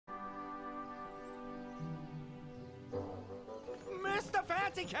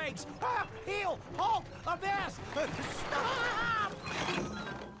fancy cakes! Ah, heel! Halt! Avast! Stop!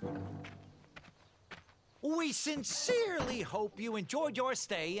 We sincerely hope you enjoyed your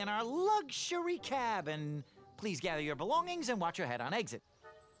stay in our luxury cabin. Please gather your belongings and watch your head on exit.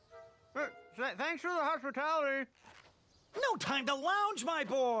 Thanks for the hospitality. No time to lounge, my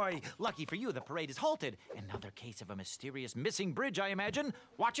boy! Lucky for you, the parade is halted. Another case of a mysterious missing bridge, I imagine.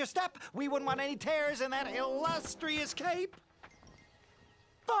 Watch your step! We wouldn't want any tears in that illustrious cape!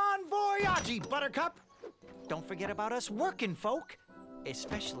 Bon voyage, Buttercup! Don't forget about us working folk,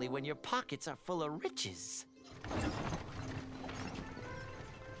 especially when your pockets are full of riches.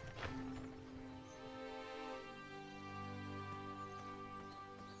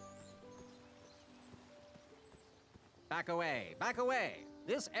 Back away, back away.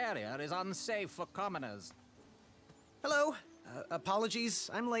 This area is unsafe for commoners. Hello. Apologies,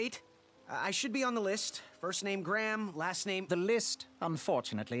 I'm late. I should be on the list. First name Graham, last name... The list,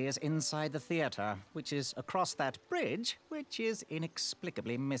 unfortunately, is inside the theater, which is across that bridge, which is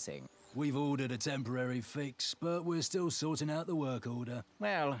inexplicably missing. We've ordered a temporary fix, but we're still sorting out the work order.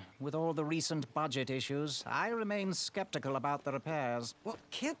 Well, with all the recent budget issues, I remain skeptical about the repairs. Well,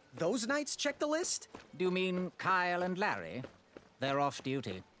 can't those knights check the list? Do you mean Kyle and Larry? They're off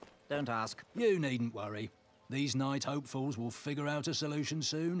duty. Don't ask. You needn't worry. These night hopefuls will figure out a solution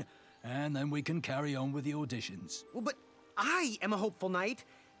soon, and then we can carry on with the auditions. Well, but I am a hopeful knight.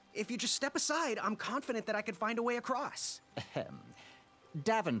 If you just step aside, I'm confident that I could find a way across.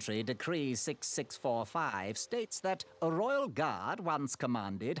 Daventry Decree 6645 states that a royal guard once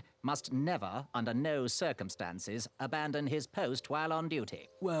commanded must never, under no circumstances, abandon his post while on duty.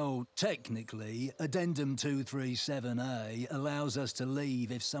 Well, technically, Addendum 237A allows us to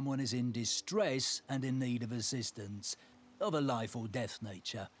leave if someone is in distress and in need of assistance, of a life or death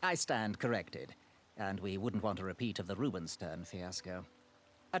nature. I stand corrected, and we wouldn't want a repeat of the Rubenstern fiasco.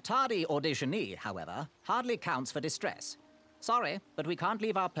 A tardy auditionee, however, hardly counts for distress. Sorry, but we can't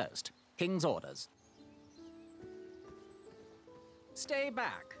leave our post. King's orders. Stay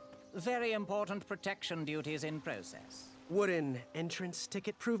back. Very important protection duties in process. Would an entrance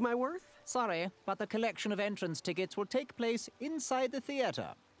ticket prove my worth? Sorry, but the collection of entrance tickets will take place inside the theater.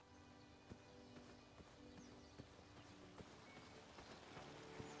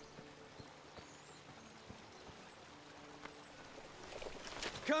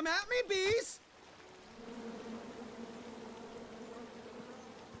 Come at me, bees!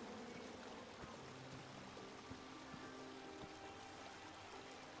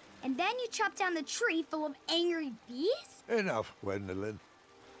 And then you chop down the tree full of angry bees? Enough, Gwendolyn.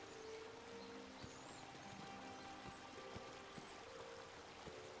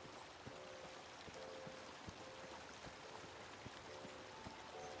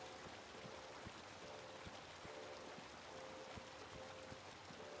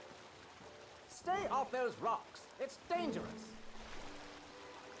 Stay off those rocks. It's dangerous.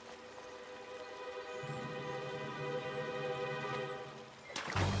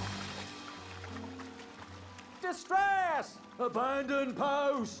 Distress! Abandon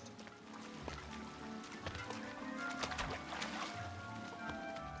post!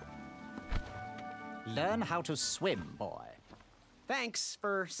 Learn how to swim, boy. Thanks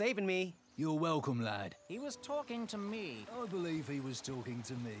for saving me. You're welcome, lad. He was talking to me. I believe he was talking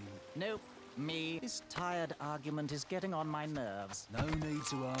to me. Nope, me. This tired argument is getting on my nerves. No need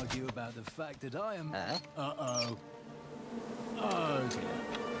to argue about the fact that I am... Huh? Uh-oh. Oh,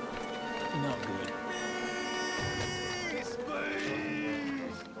 dear. Not good.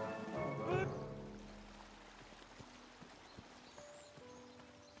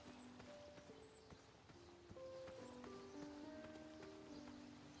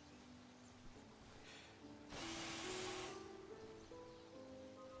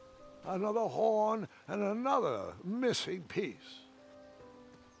 Another horn and another missing piece.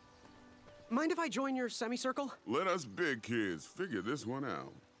 Mind if I join your semicircle? Let us big kids figure this one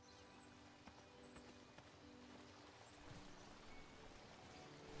out.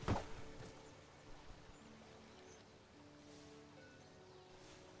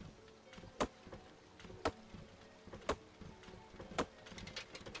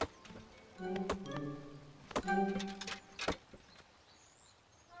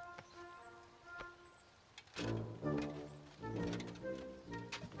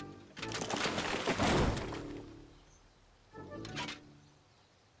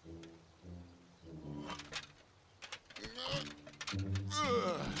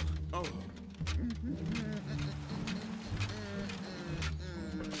 Oh.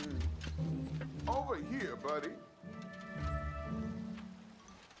 Over here, buddy.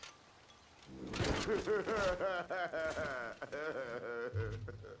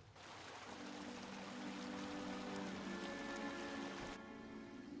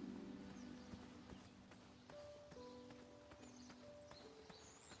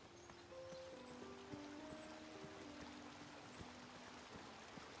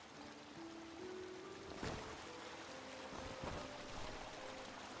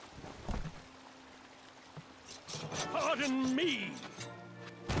 Pardon me.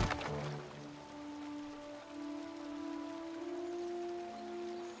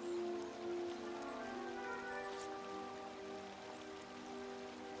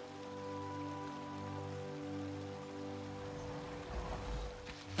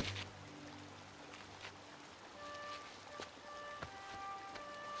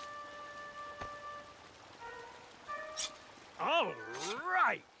 All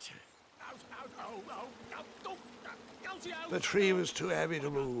right. The tree was too heavy to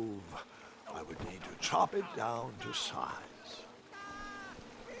move. I would need to chop it down to size.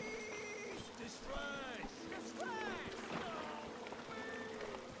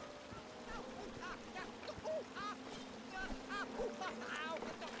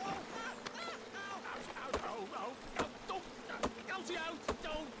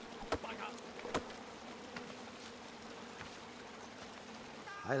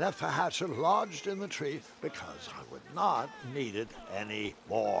 I left the hatchet lodged in the tree because I would not need it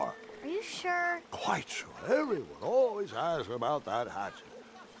anymore. Are you sure? Quite sure. Everyone always asks about that hatchet.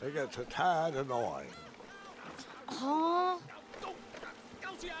 It gets a tad annoying. Huh?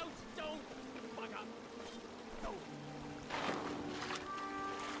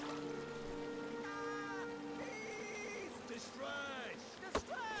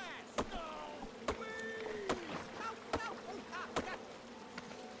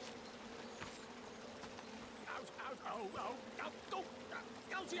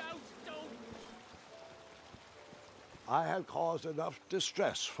 I had caused enough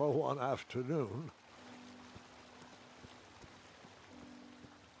distress for one afternoon.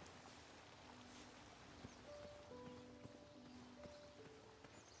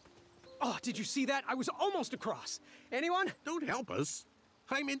 Oh, did you see that? I was almost across. Anyone? Don't help us.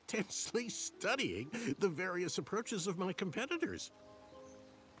 I'm intensely studying the various approaches of my competitors.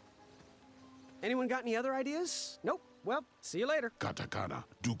 Anyone got any other ideas? Nope. Well, see you later. Katakana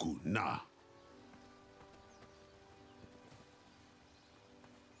duku na.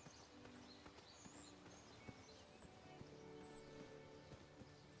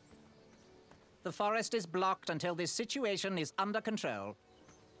 The forest is blocked until this situation is under control.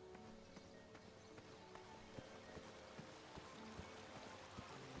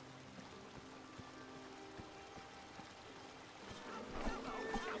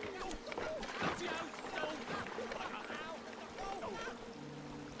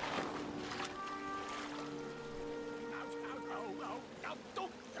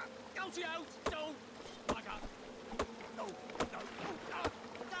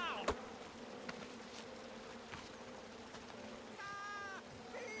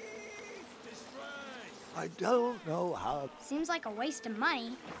 I don't know how. Seems like a waste of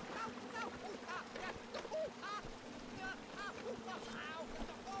money.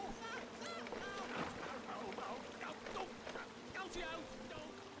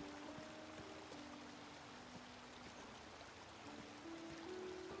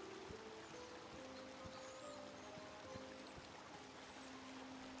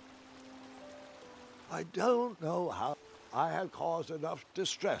 I don't know how. I had caused enough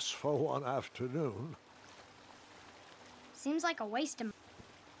distress for one afternoon. Seems like a waste of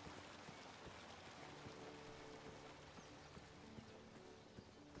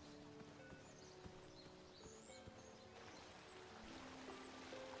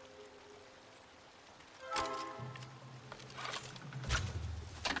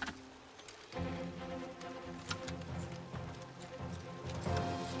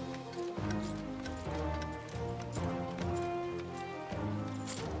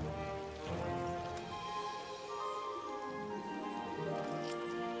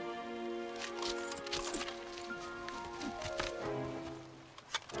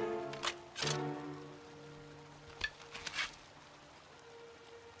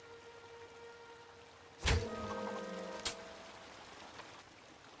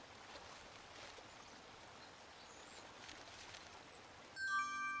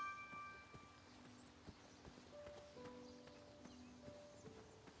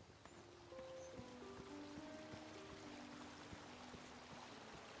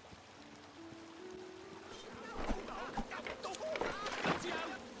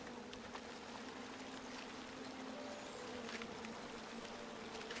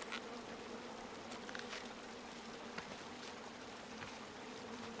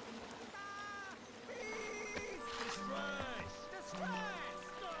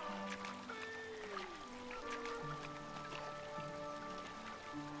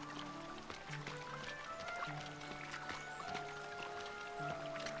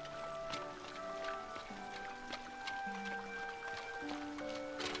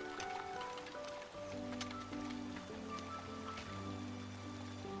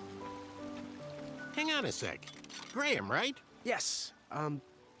hang on a sec. Graham, right? Yes.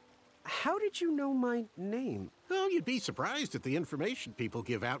 How did you know my name? Well, you'd be surprised at the information people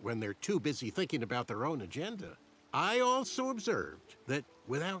give out when they're too busy thinking about their own agenda. I also observed that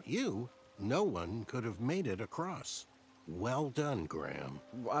without you, no one could have made it across. Well done, Graham.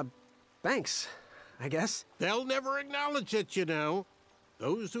 Thanks, I guess. They'll never acknowledge it, you know.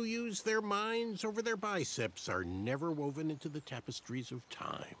 Those who use their minds over their biceps are never woven into the tapestries of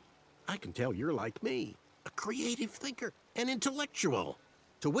time. I can tell you're like me, a creative thinker, an intellectual.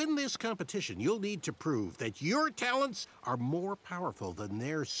 To win this competition, you'll need to prove that your talents are more powerful than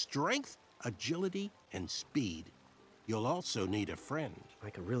their strength, agility, and speed. You'll also need a friend. I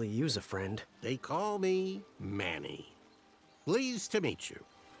could really use a friend. They call me Manny. Pleased to meet you.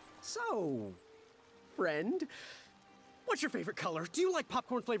 So, friend, what's your favorite color? Do you like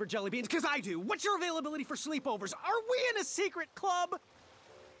popcorn-flavored jelly beans? Because I do. What's your availability for sleepovers? Are we in a secret club?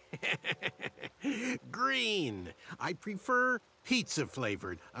 Green. I prefer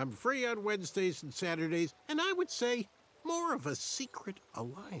pizza-flavored. I'm free on Wednesdays and Saturdays, and I would say more of a secret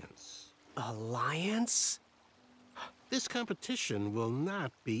alliance. Alliance? This competition will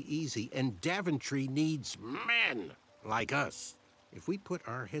not be easy, and Daventry needs men like us. If we put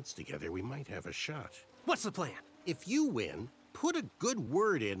our heads together, we might have a shot. What's the plan? If you win, put a good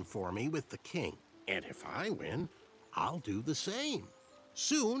word in for me with the king. And if I win, I'll do the same.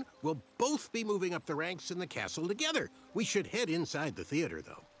 Soon, we'll both be moving up the ranks in the castle together. We should head inside the theater,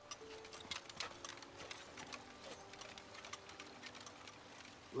 though.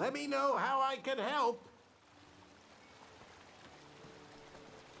 Let me know how I can help.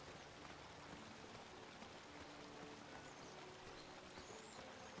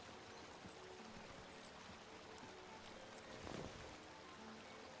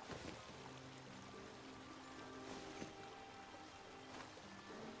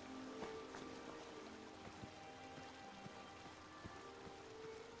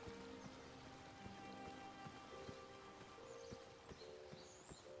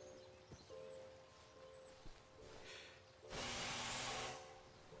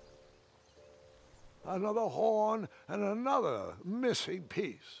 Another horn and another missing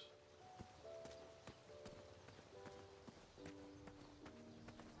piece.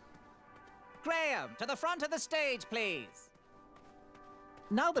 Graham, to the front of the stage, please.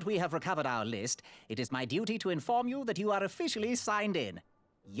 Now that we have recovered our list, it is my duty to inform you that you are officially signed in.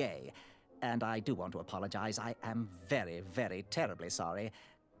 Yay. And I do want to apologize. I am very, very terribly sorry,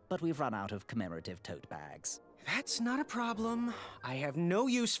 but we've run out of commemorative tote bags. That's not a problem. I have no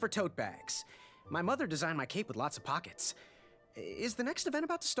use for tote bags. My mother designed my cape with lots of pockets. Is the next event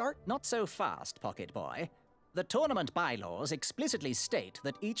about to start? Not so fast, Pocket Boy. The tournament bylaws explicitly state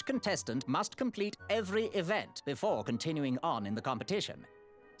that each contestant must complete every event before continuing on in the competition.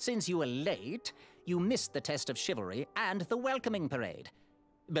 Since you were late, you missed the test of chivalry and the welcoming parade,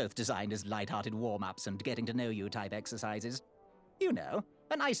 both designed as light-hearted warm-ups and getting-to-know-you type exercises. You know,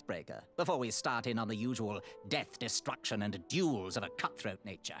 an icebreaker before we start in on the usual death, destruction, and duels of a cutthroat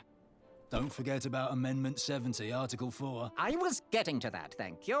nature. Don't forget about Amendment 70, Article 4. I was getting to that,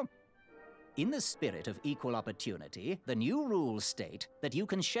 thank you. In the spirit of equal opportunity, the new rules state that you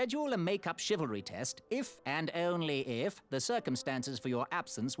can schedule a make-up chivalry test if and only if the circumstances for your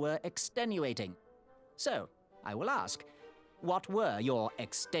absence were extenuating. So, I will ask, what were your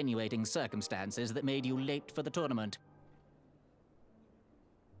extenuating circumstances that made you late for the tournament?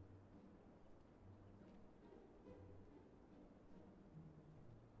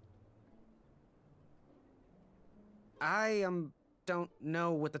 I, don't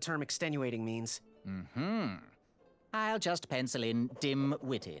know what the term extenuating means. I'll just pencil in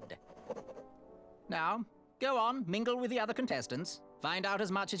dim-witted. Now, go on, mingle with the other contestants. Find out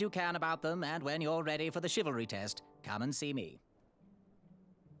as much as you can about them, and when you're ready for the chivalry test, come and see me.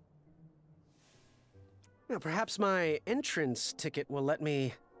 Now, perhaps my entrance ticket will let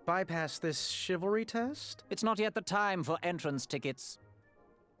me bypass this chivalry test? It's not yet the time for entrance tickets.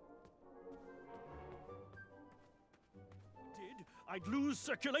 I'd lose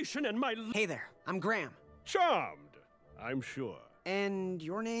circulation and my... Hey there, I'm Graham. Charmed, I'm sure. And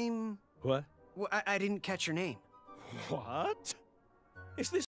your name? What? Well, I didn't catch your name. What? Is this